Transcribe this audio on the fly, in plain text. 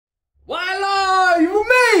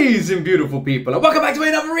Amazing, beautiful people, and welcome back to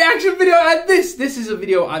another reaction video. And this is a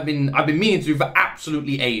video I've been meaning to do for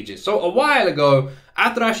absolutely ages. So a while ago,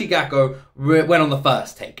 ATARASHII GAKKO went on the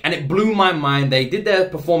first take, and it blew my mind. They did their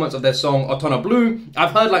performance of their song OTONABLUE.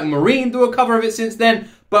 I've heard like Marine do a cover of it since then,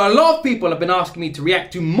 but a lot of people have been asking me to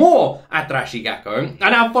react to more ATARASHII GAKKO. I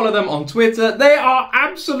now follow them on Twitter. They are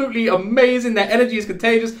absolutely amazing. Their energy is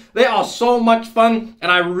contagious. They are so much fun, and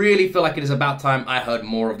I really feel like it is about time I heard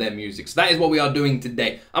more of their music. So that is what we are doing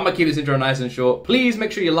today. I'm gonna keep this intro nice and short. Please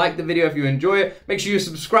make sure you like the video if you enjoy it. Make sure you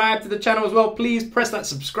subscribe to the channel as well. Please press that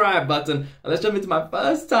subscribe button, and let's jump into my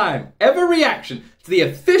first time ever reaction to the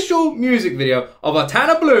official music video of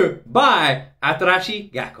OTONABLUE by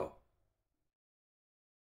ATARASHII GAKKO.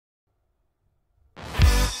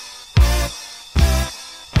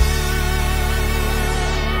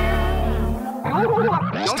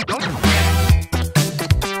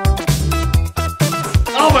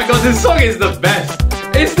 Oh my god, this song is the best!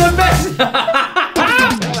 It's the best!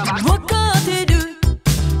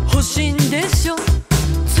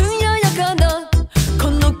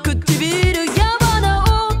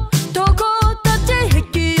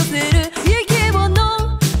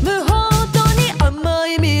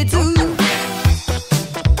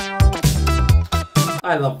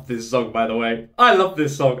 I love this song, by the way. I love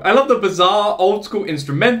this song. I love the bizarre old school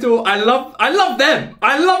instrumental. I love them.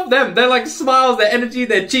 I love them. They're like smiles, their energy,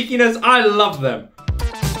 their cheekiness. I love them.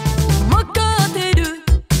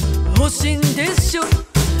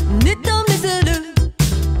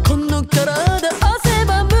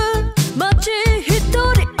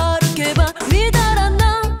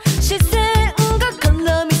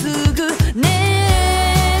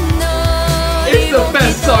 It's the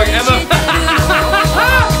best song ever.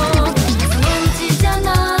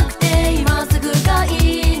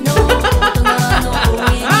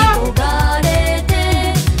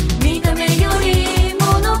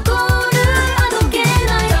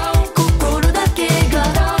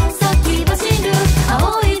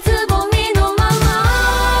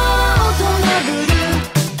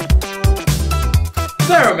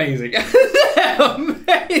 They're amazing. They're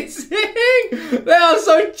amazing. They are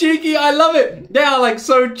so cheeky. I love it. They are like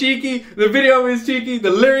so cheeky. The video is cheeky. The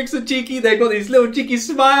lyrics are cheeky. They've got these little cheeky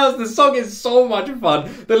smiles. The song is so much fun.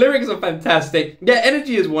 The lyrics are fantastic. Their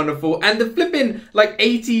energy is wonderful. And the flipping like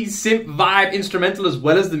 80s synth vibe instrumental as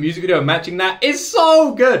well as the music video matching that is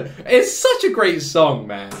so good. It's such a great song,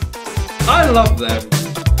 man. I love them.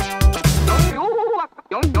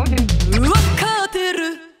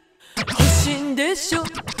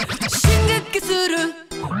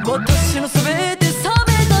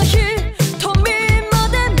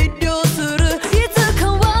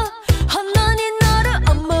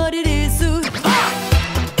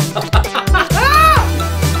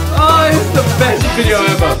 Oh, it's the best video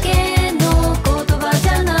ever.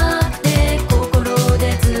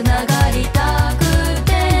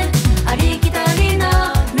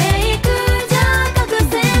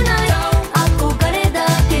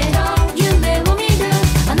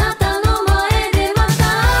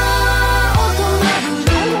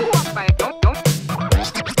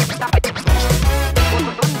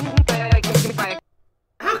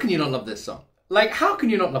 How can you not love this song? Like, how can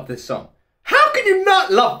you not love this song? How can you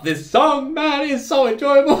not love this song, man? It's so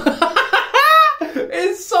enjoyable.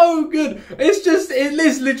 It's so good.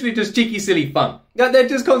 It's literally just cheeky, silly fun. Like, they're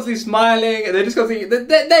just constantly smiling, and they're just constantly,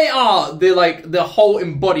 they are the whole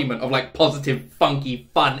embodiment of like positive, funky,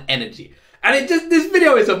 fun energy. And this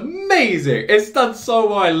video is amazing. It's done so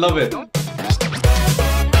well. I love it.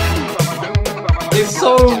 It's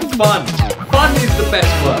so fun. Fun is the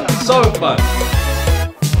best word. So fun.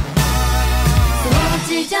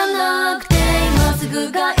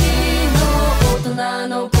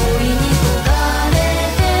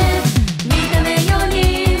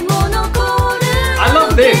 I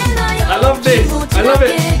love this. I love this. I love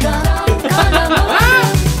it.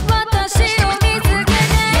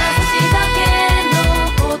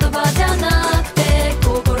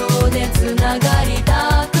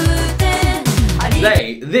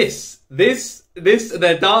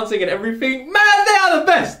 They're dancing and everything. Man, they are the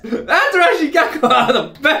best. ATARASHII GAKKO are the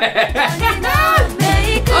best.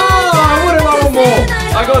 Oh, I want more.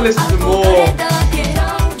 I gotta listen to more.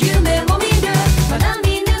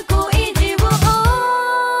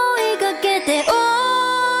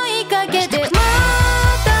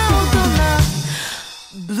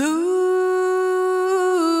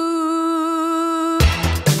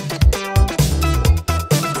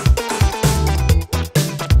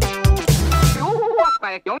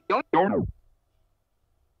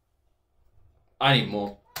 I need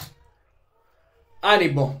more. I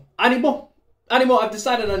need more. I need more. I need more. I've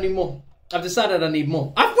decided I need more. I've decided I need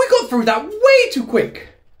more. We got through that way too quick.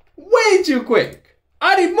 Way too quick.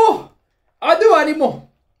 I need more. I need more.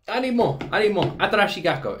 I need more. ATARASHII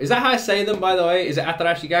GAKKO. Is that how I say them, by the way? Is it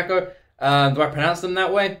ATARASHII GAKKO? Do I pronounce them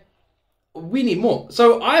that way? We need more.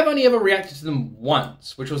 So I've only ever reacted to them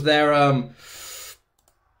once, which was their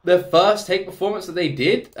first take performance that they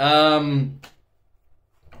did of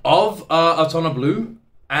OTONABLUE,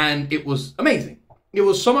 and it was amazing. It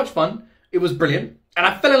was so much fun. It was brilliant, and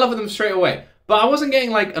I fell in love with them straight away. But I wasn't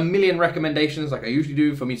getting like a million recommendations like I usually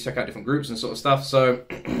do for me to check out different groups and sort of stuff. So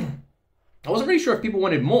I wasn't really sure if people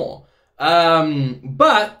wanted more.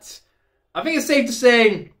 But I think it's safe to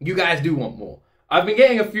say you guys do want more. I've been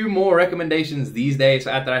getting a few more recommendations these days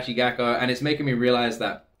for ATARASHII GAKKO, and it's making me realize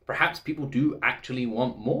that perhaps people do actually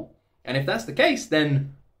want more. And if that's the case,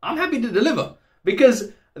 then I'm happy to deliver,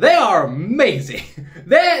 because they are amazing.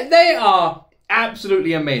 They are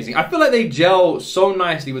absolutely amazing. I feel like they gel so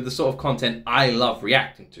nicely with the sort of content I love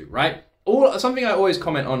reacting to, right? Something I always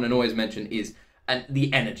comment on and always mention is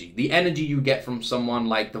the energy. The energy you get from someone,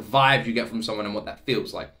 like the vibes you get from someone and what that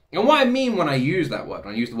feels like. And what I mean when I use that word,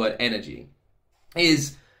 when I use the word energy,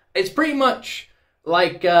 is it's pretty much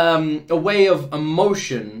like a way of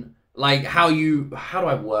emotion, like how do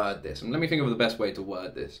I word this? And let me think of the best way to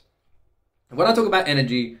word this. When I talk about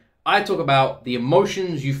energy, I talk about the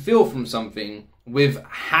emotions you feel from something with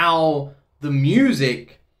how the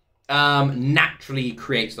music naturally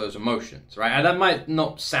creates those emotions, right? And that might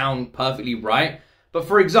not sound perfectly right, but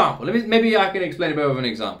for example, maybe I can explain a bit of an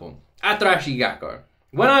example. ATARASHII GAKKO.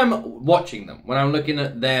 When I'm watching them, when I'm looking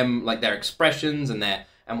at them, like their expressions and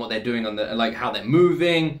what they're doing on like how they're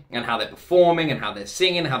moving and how they're performing and how they're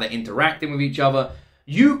singing, how they're interacting with each other,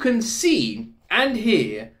 you can see and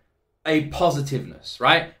hear a positiveness,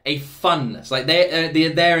 right? A funness, like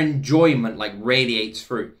their enjoyment like radiates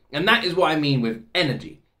through. And that is what I mean with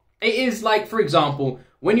energy. It is like, for example,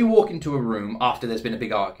 when you walk into a room after there's been a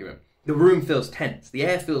big argument, the room feels tense, the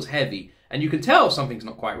air feels heavy, and you can tell something's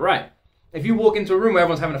not quite right. If you walk into a room where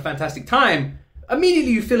everyone's having a fantastic time,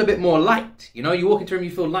 immediately you feel a bit more light. You know, you walk into a room,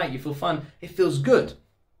 you feel light, you feel fun, it feels good.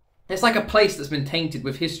 It's like a place that's been tainted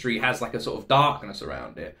with history has like a sort of darkness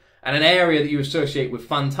around it. And an area that you associate with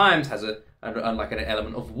fun times has like an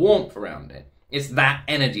element of warmth around it. It's that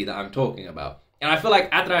energy that I'm talking about. And I feel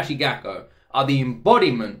like ATARASHII GAKKO are the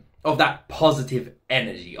embodiment of that positive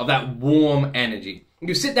energy, of that warm energy.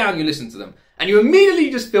 You sit down, you listen to them, and you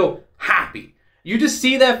immediately just feel happy. You just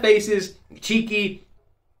see their faces, cheeky,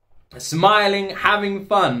 smiling, having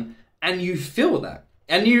fun, and you feel that.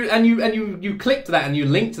 And you click to that and you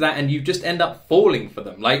link to that and you just end up falling for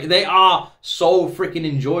them. Like, they are so freaking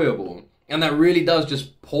enjoyable. And that really does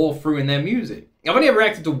just pour through in their music. I've only ever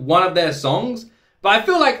reacted to one of their songs, but I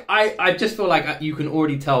feel like, I just feel like you can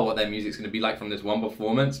already tell what their music's going to be like from this one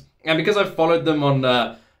performance. And because I've followed them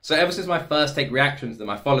on, so ever since my first take reactions to them,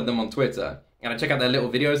 I followed them on Twitter. And I check out their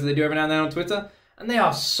little videos that they do every now and then on Twitter. And they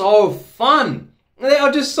are so fun. They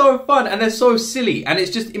are just so fun. And they're so silly. And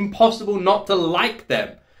it's just impossible not to like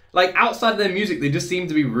them. Like, outside of their music, they just seem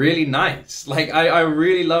to be really nice. Like, I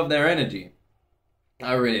really love their energy.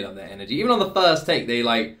 I really love their energy. Even on the first take, they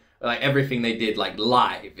like everything they did, like,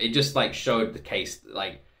 live. It just, like, showed the case,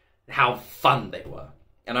 like, how fun they were.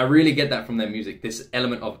 And I really get that from their music. This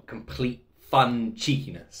element of complete fun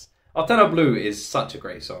cheekiness. OTONABLUE is such a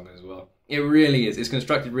great song as well. It really is. It's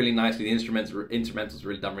constructed really nicely. The instrumentals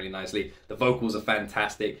really done really nicely. The vocals are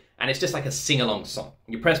fantastic. And it's just like a sing-along song.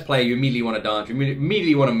 You press play, you immediately want to dance, you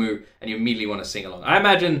immediately want to move, and you immediately want to sing along. I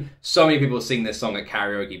imagine so many people sing this song at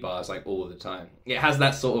karaoke bars like all the time. It has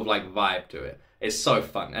that sort of like vibe to it. It's so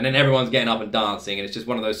fun. And then everyone's getting up and dancing, and it's just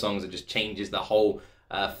one of those songs that just changes the whole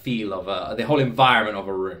feel of the whole environment of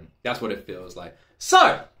a room. That's what it feels like.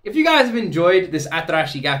 So, if you guys have enjoyed this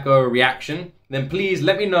ATARASHII GAKKO reaction, then please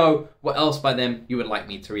let me know what else by them you would like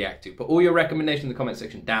me to react to. Put all your recommendations in the comment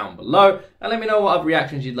section down below, and let me know what other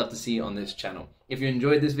reactions you'd love to see on this channel. If you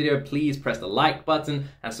enjoyed this video, please press the like button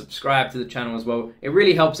and subscribe to the channel as well. It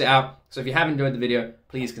really helps it out. So if you have enjoyed the video,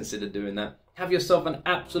 please consider doing that. Have yourself an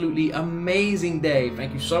absolutely amazing day.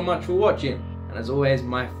 Thank you so much for watching. And as always,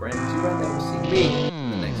 my friends, you won't ever see me